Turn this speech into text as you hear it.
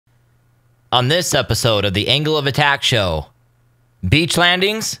On this episode of the Angle of Attack show, beach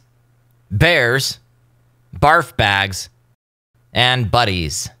landings, bears, barf bags, and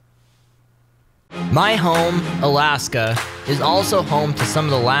buddies. My home, Alaska, is also home to some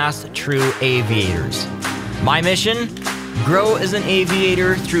of the last true aviators. My mission? Grow as an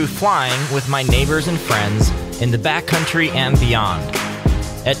aviator through flying with my neighbors and friends in the backcountry and beyond.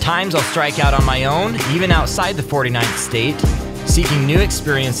 At times I'll strike out on my own, even outside the 49th state, seeking new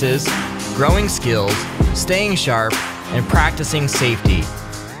experiences, growing skills, staying sharp, and practicing safety.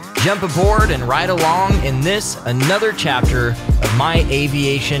 Jump aboard and ride along in this, another chapter of my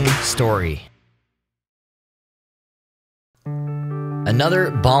aviation story.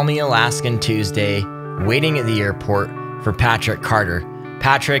 Another balmy Alaskan Tuesday, waiting at the airport for Patrick Carter.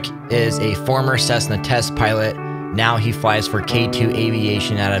 Patrick is a former Cessna test pilot. Now he flies for K2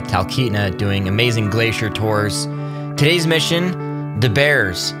 Aviation out of Talkeetna, doing amazing glacier tours. Today's mission, the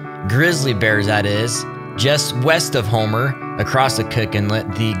bears, grizzly bears that is, just west of Homer, across the Cook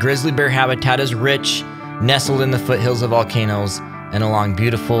Inlet. The grizzly bear habitat is rich, nestled in the foothills of volcanoes and along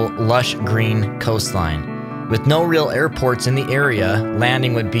beautiful, lush green coastline. With no real airports in the area,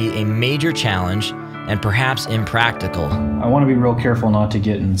 landing would be a major challenge and perhaps impractical. I want to be real careful not to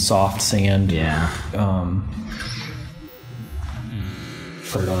get in soft sand. Yeah.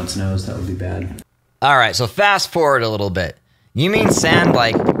 Put it on its nose, that would be bad. All right, so fast forward a little bit. You mean sand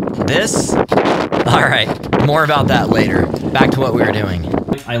like this? All right, more about that later. Back to what we were doing.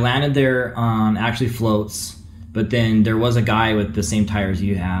 I landed there on actually floats, but then there was a guy with the same tires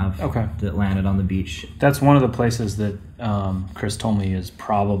you have that landed on the beach. That's one of the places that Chris told me is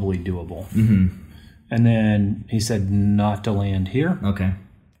probably doable. Mm-hmm. And then he said not to land here. Okay.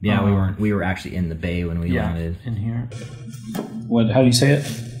 Yeah, we were actually in the bay when we landed. In here. How do you say it?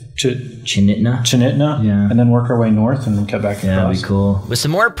 Chinitna. Chinitna? Yeah. And then work our way north and then cut back across. Yeah, that'd be cool. With some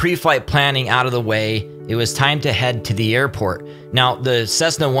more pre-flight planning out of the way, it was time to head to the airport. Now, the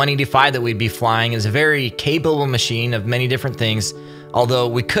Cessna 185 that we'd be flying is a very capable machine of many different things, although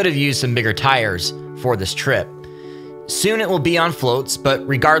we could have used some bigger tires for this trip. Soon it will be on floats, but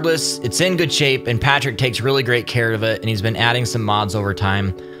regardless, it's in good shape and Patrick takes really great care of it, and he's been adding some mods over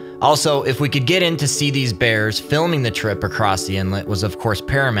time. Also, if we could get in to see these bears, filming the trip across the inlet was of course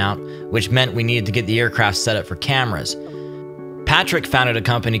paramount, which meant we needed to get the aircraft set up for cameras. Patrick founded a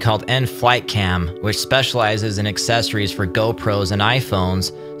company called Flight Cam, which specializes in accessories for GoPros and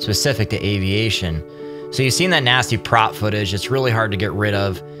iPhones specific to aviation. So you've seen that nasty prop footage, it's really hard to get rid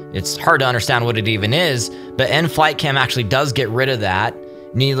of. It's hard to understand what it even is, but Flight Cam actually does get rid of that.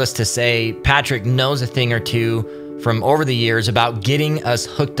 Needless to say, Patrick knows a thing or two from over the years about getting us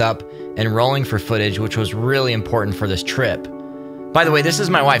hooked up and rolling for footage, which was really important for this trip. By the way, this is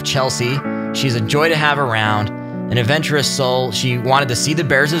my wife, Chelsea. She's a joy to have around, an adventurous soul. She wanted to see the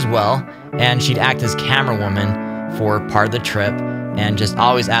bears as well, and she'd act as camera woman for part of the trip, and just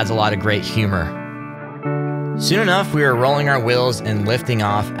always adds a lot of great humor. Soon enough, we were rolling our wheels and lifting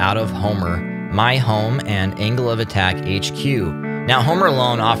off out of Homer, my home and Angle of Attack HQ. Now, Homer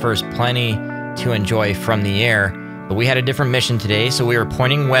alone offers plenty to enjoy from the air, but we had a different mission today, so we were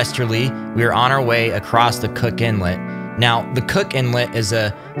pointing westerly. We were on our way across the Cook Inlet. Now, the Cook Inlet is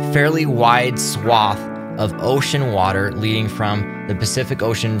a fairly wide swath of ocean water leading from the Pacific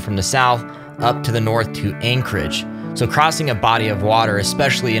Ocean from the south up to the north to Anchorage. So crossing a body of water,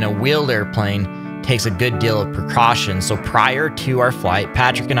 especially in a wheeled airplane, takes a good deal of precaution. So prior to our flight,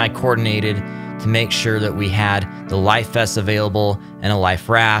 Patrick and I coordinated to make sure that we had the life vests available and a life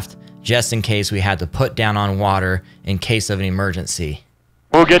raft, just in case we had to put down on water in case of an emergency.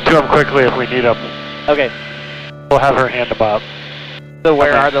 We'll get to them quickly if we need them. Okay. We'll have her hand them up. So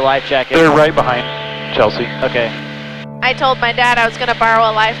where are the life jackets? They're right behind Chelsea. Okay. I told my dad I was going to borrow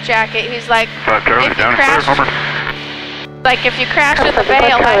a life jacket. He's like, if you crash in the bay,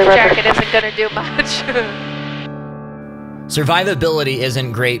 a life jacket isn't going to do much. Survivability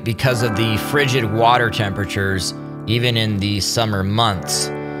isn't great because of the frigid water temperatures, even in the summer months.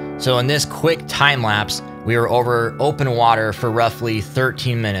 So in this quick time lapse, we were over open water for roughly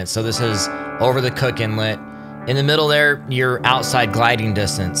 13 minutes. So this is over the Cook Inlet. In the middle there, you're outside gliding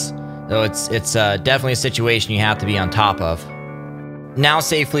distance. So it's definitely a situation you have to be on top of. Now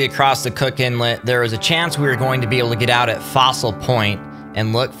safely across the Cook Inlet, there was a chance we were going to be able to get out at Fossil Point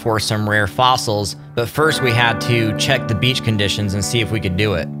and look for some rare fossils, but first we had to check the beach conditions and see if we could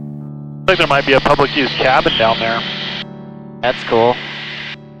do it. I think there might be a public use cabin down there. That's cool.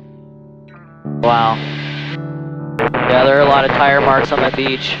 Wow. Yeah, there are a lot of tire marks on that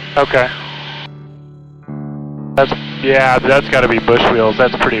beach. Okay. That's got to be bush wheels.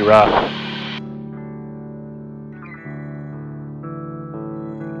 That's pretty rough.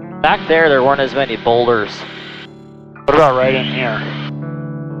 Back there, there weren't as many boulders. What about right in here?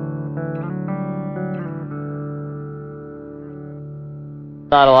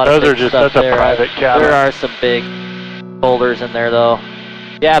 Not a lot of Those big are just, stuff that's a there. private cabin. There are some big boulders in there, though.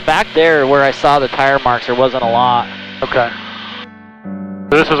 Yeah, back there where I saw the tire marks, there wasn't a lot. Okay.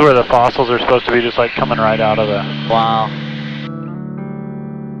 So this is where the fossils are supposed to be, just like coming right out of the... Wow.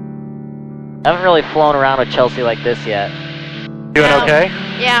 I haven't really flown around with Chelsea like this yet. Doing No. okay?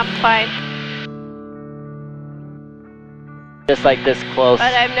 Yeah, I'm fine. Just like this close.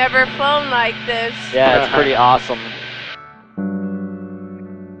 But I've never flown like this. Yeah, it's pretty awesome.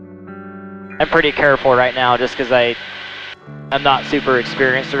 I'm pretty careful right now just because I'm not super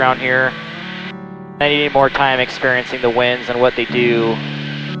experienced around here. I need more time experiencing the winds and what they do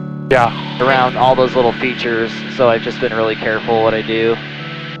Yeah. around all those little features, so I've just been really careful what I do.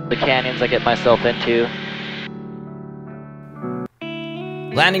 The canyons I get myself into.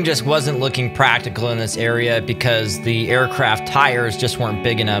 Landing just wasn't looking practical in this area because the aircraft tires just weren't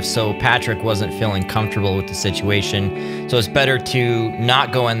big enough, so Patrick wasn't feeling comfortable with the situation. So it's better to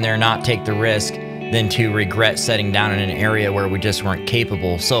not go in there, not take the risk, than to regret setting down in an area where we just weren't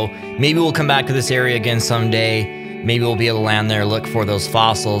capable. So maybe we'll come back to this area again someday. Maybe we'll be able to land there, look for those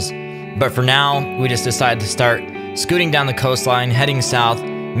fossils. But for now, we just decided to start scooting down the coastline, heading south,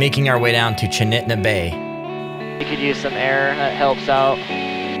 making our way down to Chinitna Bay. You could use some air, that helps out.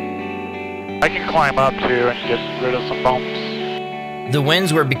 I can climb up too and get rid of some bumps. The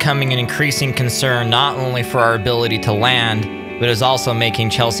winds were becoming an increasing concern not only for our ability to land, but it was also making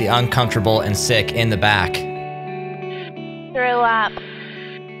Chelsea uncomfortable and sick in the back. Through a lap.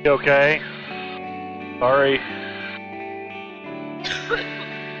 You okay? Sorry.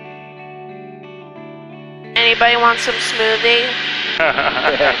 Anybody want some smoothie?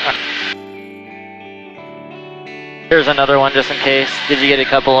 Here's another one just in case. Did you get a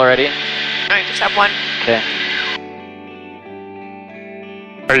couple already? I just have one. Okay.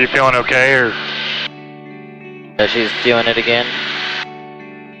 Are you feeling okay, or? So she's doing it again.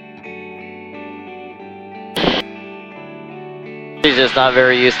 She's just not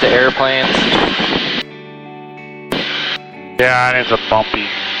very used to airplanes. Yeah, and it's a bumpy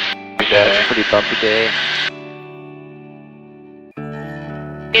day. Pretty bumpy day.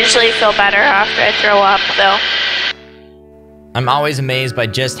 Usually feel better after I throw up, though. I'm always amazed by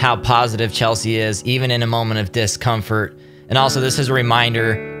just how positive Chelsea is, even in a moment of discomfort. And also, this is a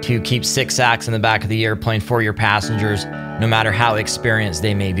reminder to keep 6 sacks in the back of the airplane for your passengers, no matter how experienced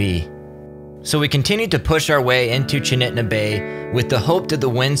they may be. So we continued to push our way into Chinitna Bay with the hope that the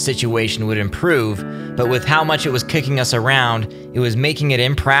wind situation would improve, but with how much it was kicking us around, it was making it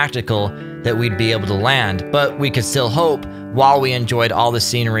impractical that we'd be able to land, but we could still hope while we enjoyed all the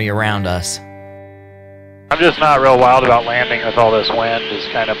scenery around us. I'm just not real wild about landing with all this wind, is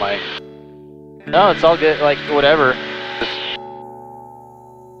kind of my... No, it's all good, like, whatever.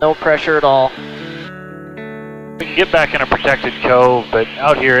 No pressure at all. We can get back in a protected cove, but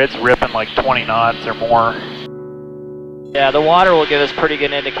out here it's ripping like 20 knots or more. Yeah, the water will give us pretty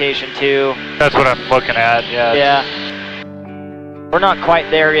good indication too. That's what I'm looking at, yeah. Yeah. We're not quite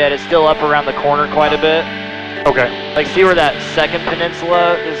there yet. It's still up around the corner quite a bit. Okay, Like, see where that second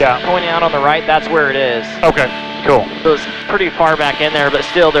peninsula is pointing out on the right? That's where it is. okay, cool. So it's pretty far back in there, but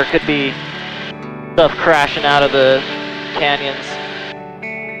still there could be stuff crashing out of the canyons.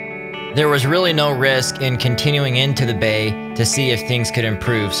 There was really no risk in continuing into the bay to see if things could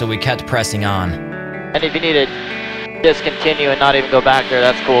improve, so we kept pressing on. And if you need to discontinue and not even go back there,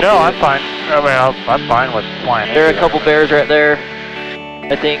 that's cool No, too. I'm fine. I mean, I'm fine with flying. There are a into couple it. bears right there.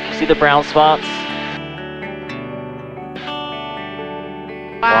 I think. See the brown spots?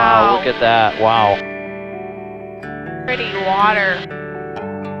 Wow, look at that. Wow. Pretty water.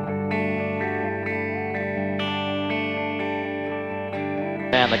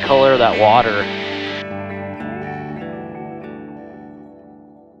 Man, the color of that water.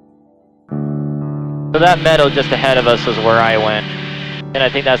 So that meadow just ahead of us is where I went. And I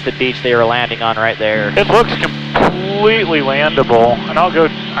think that's the beach they were landing on right there. It looks completely landable, and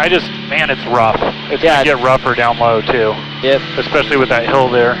man, it's rough. It's Yeah, gonna get rougher down low too, Yep. especially with that hill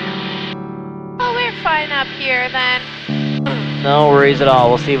there. Oh, we're fine up here then. No worries at all.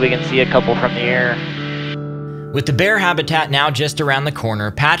 We'll see if we can see a couple from the air. With the bear habitat now just around the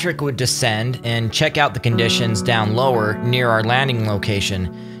corner, Patrick would descend and check out the conditions down lower near our landing location.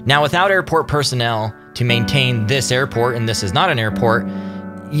 Now, without airport personnel to maintain this airport, and this is not an airport,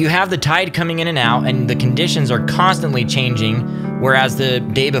 you have the tide coming in and out, and the conditions are constantly changing, whereas the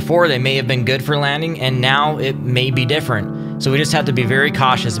day before they may have been good for landing, and now it may be different. So we just have to be very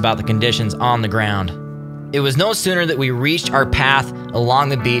cautious about the conditions on the ground. It was no sooner that we reached our path along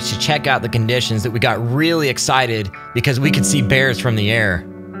the beach to check out the conditions that we got really excited because we could see bears from the air.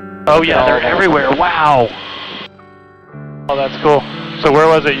 Oh yeah, they're everywhere. Wow. Oh, that's cool. So where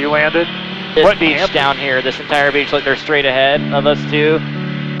was it you landed? This beach down here, this entire beach, like they're straight ahead of us too.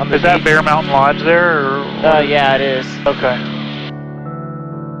 Is that Bear Mountain Lodge there? Or yeah, it is. Okay.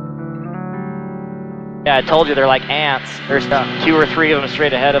 Yeah, I told you they're like ants. There's 2 or 3 of them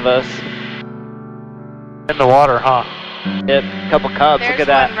straight ahead of us. In the water, huh? Yep, a couple cubs. There's look at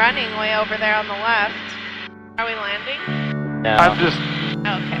that. one running way over there on the left. Are we landing? No. I'm just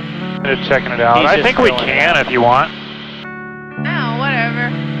checking it out. He's I think we just can if you want. No,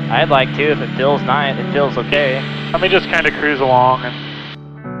 whatever. I'd like to if it feels nice. It feels okay. Let me just kind of cruise along.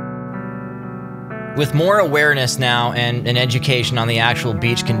 With more awareness now and an education on the actual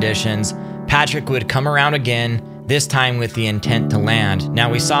beach conditions, Patrick would come around again, this time with the intent to land. Now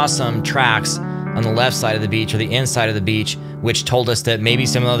we saw some tracks on the left side of the beach or the inside of the beach, which told us that maybe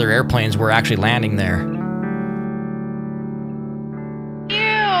some other airplanes were actually landing there. Cute!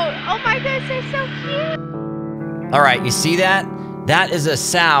 Oh my gosh, they're so cute! All right, you see that? That is a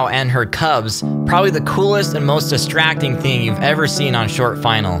sow and her cubs, probably the coolest and most distracting thing you've ever seen on Short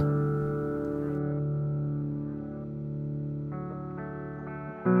Final.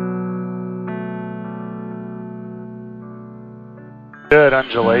 Good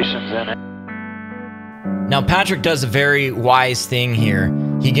undulations in it. Now Patrick does a very wise thing here.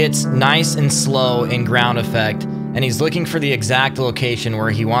 He gets nice and slow in ground effect, and he's looking for the exact location where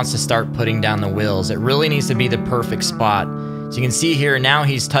he wants to start putting down the wheels. It really needs to be the perfect spot. So you can see here, now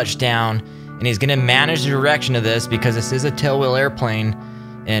he's touched down, and he's gonna manage the direction of this because this is a tailwheel airplane,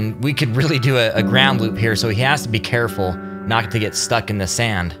 and we could really do a ground loop here, so he has to be careful not to get stuck in the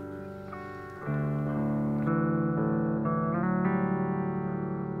sand.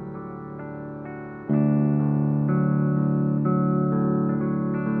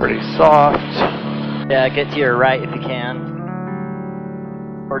 Pretty soft. Yeah, get to your right if you can.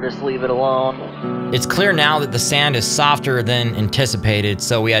 Or just leave it alone. It's clear now that the sand is softer than anticipated,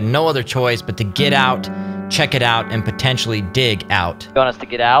 so we had no other choice but to get out, check it out, and potentially dig out. You want us to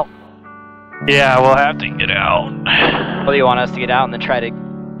get out? Yeah, we'll have to get out. Or do you want us to get out and then try to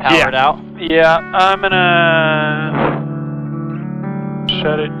power it out? Yeah, I'm gonna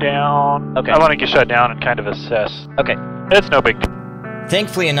shut it down. Okay. I want to get shut down and kind of assess. Okay. It's no big deal.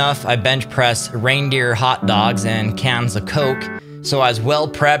 Thankfully enough, I bench pressed reindeer hot dogs and cans of Coke, so I was well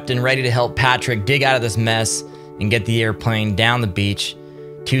prepped and ready to help Patrick dig out of this mess and get the airplane down the beach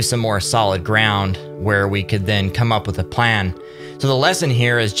to some more solid ground where we could then come up with a plan. So the lesson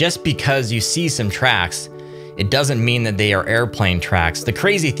here is just because you see some tracks, it doesn't mean that they are airplane tracks. The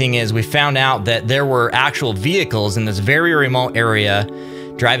crazy thing is we found out that there were actual vehicles in this very remote area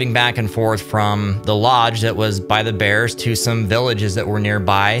driving back and forth from the lodge that was by the bears to some villages that were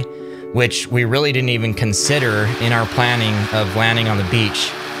nearby, which we really didn't even consider in our planning of landing on the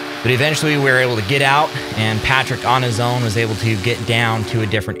beach. But eventually we were able to get out, and Patrick on his own was able to get down to a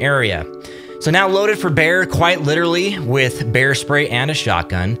different area. So now loaded for bear, quite literally, with bear spray and a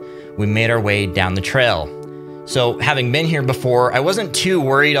shotgun, we made our way down the trail. So having been here before, I wasn't too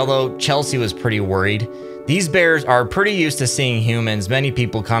worried, although Chelsea was pretty worried. These bears are pretty used to seeing humans. Many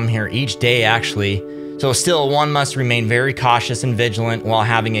people come here each day, actually. So still, one must remain very cautious and vigilant while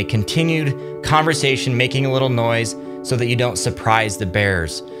having a continued conversation, making a little noise so that you don't surprise the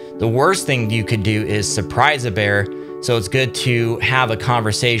bears. The worst thing you could do is surprise a bear, so it's good to have a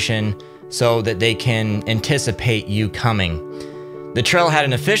conversation so that they can anticipate you coming. The trail had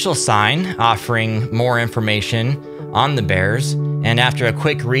an official sign offering more information on the bears, and after a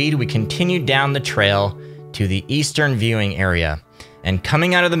quick read, we continued down the trail to the eastern viewing area. And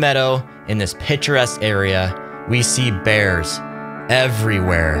coming out of the meadow in this picturesque area, we see bears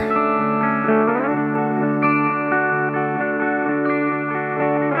everywhere.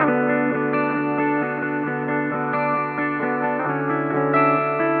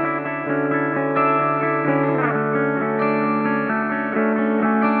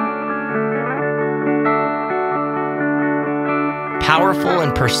 Powerful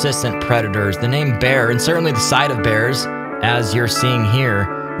and persistent predators. The name bear, and certainly the sight of bears, as you're seeing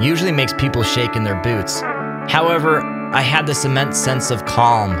here, usually makes people shake in their boots. However, I had this immense sense of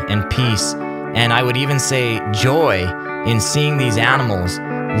calm and peace, and I would even say joy in seeing these animals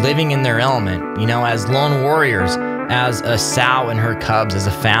living in their element, you know, as lone warriors, as a sow and her cubs, as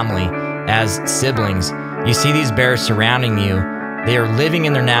a family, as siblings. You see these bears surrounding you. They are living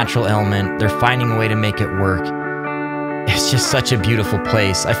in their natural element. They're finding a way to make it work. It's just such a beautiful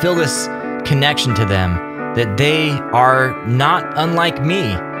place. I feel this connection to them, that they are not unlike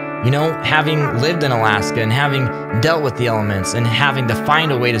me. You know, having lived in Alaska and having dealt with the elements and having to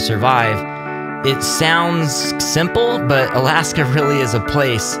find a way to survive, it sounds simple, but Alaska really is a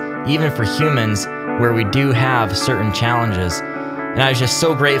place, even for humans, where we do have certain challenges. And I was just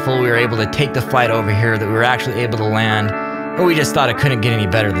so grateful we were able to take the flight over here, that we were actually able to land, and we just thought it couldn't get any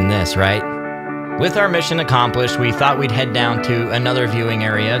better than this, right? With our mission accomplished, we thought we'd head down to another viewing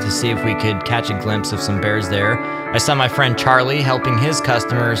area to see if we could catch a glimpse of some bears there. I saw my friend Charlie helping his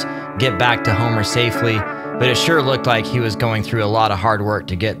customers get back to Homer safely, but it sure looked like he was going through a lot of hard work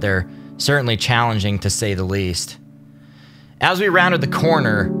to get there. Certainly challenging, to say the least. As we rounded the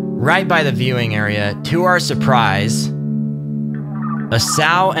corner, right by the viewing area, to our surprise, a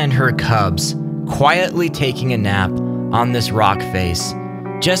sow and her cubs quietly taking a nap on this rock face.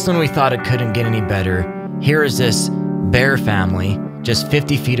 Just when we thought it couldn't get any better, here is this bear family just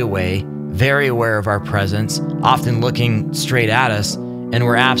 50 feet away, very aware of our presence, often looking straight at us, and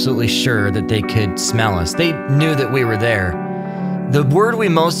we're absolutely sure that they could smell us. They knew that we were there. The word we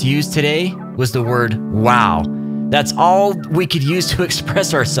most used today was the word wow. That's all we could use to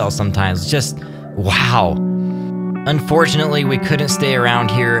express ourselves sometimes, just wow. Unfortunately, we couldn't stay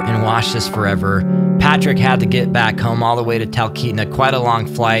around here and watch this forever. Patrick had to get back home all the way to Talkeetna, quite a long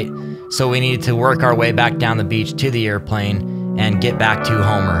flight, so we needed to work our way back down the beach to the airplane and get back to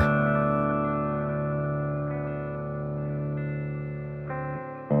Homer.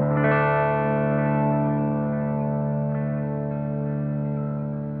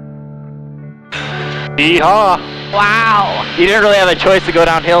 Yeehaw! Wow! You didn't really have a choice to go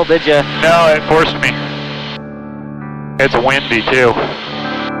downhill, did you? No, it forced me. It's windy too.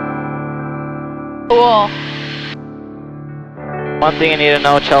 Cool. One thing you need to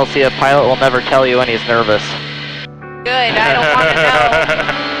know, Chelsea, a pilot will never tell you when he's nervous. Good, I don't want to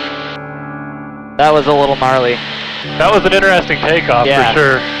know. That was a little gnarly. That was an interesting takeoff, Yeah. for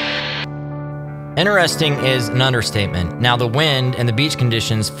sure. Interesting is an understatement. Now, the wind and the beach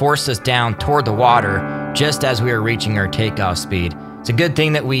conditions forced us down toward the water just as we were reaching our takeoff speed. It's a good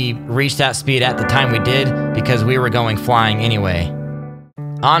thing that we reached that speed at the time we did, because we were going flying anyway.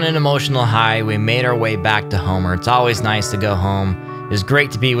 On an emotional high, we made our way back to Homer. It's always nice to go home. It was great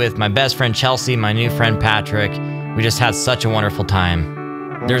to be with my best friend Chelsea, my new friend Patrick. We just had such a wonderful time.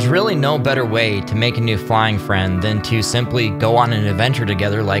 There's really no better way to make a new flying friend than to simply go on an adventure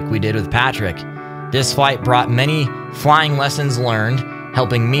together like we did with Patrick. This flight brought many flying lessons learned,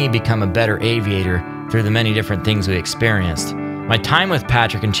 helping me become a better aviator through the many different things we experienced. My time with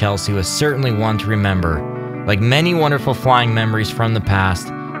Patrick and Chelsea was certainly one to remember. Like many wonderful flying memories from the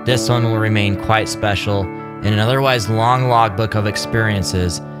past, this one will remain quite special in an otherwise long logbook of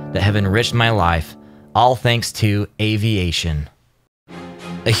experiences that have enriched my life, all thanks to aviation.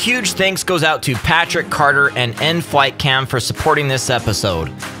 A huge thanks goes out to Patrick, Carter, and N-Flight Cam for supporting this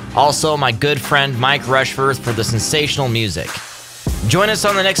episode. Also, my good friend Mike Rushforth for the sensational music. Join us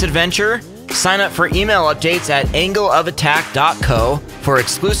on the next adventure. Sign up for email updates at angleofattack.co for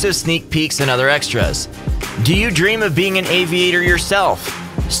exclusive sneak peeks and other extras. Do you dream of being an aviator yourself?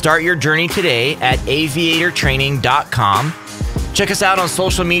 Start your journey today at aviatortraining.com. Check us out on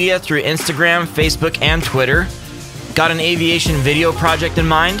social media through Instagram, Facebook, and Twitter. Got an aviation video project in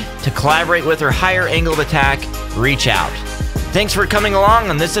mind? To collaborate with or hire Angle of Attack, reach out. Thanks for coming along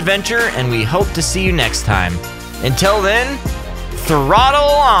on this adventure, and we hope to see you next time. Until then, throttle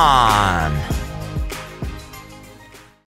on!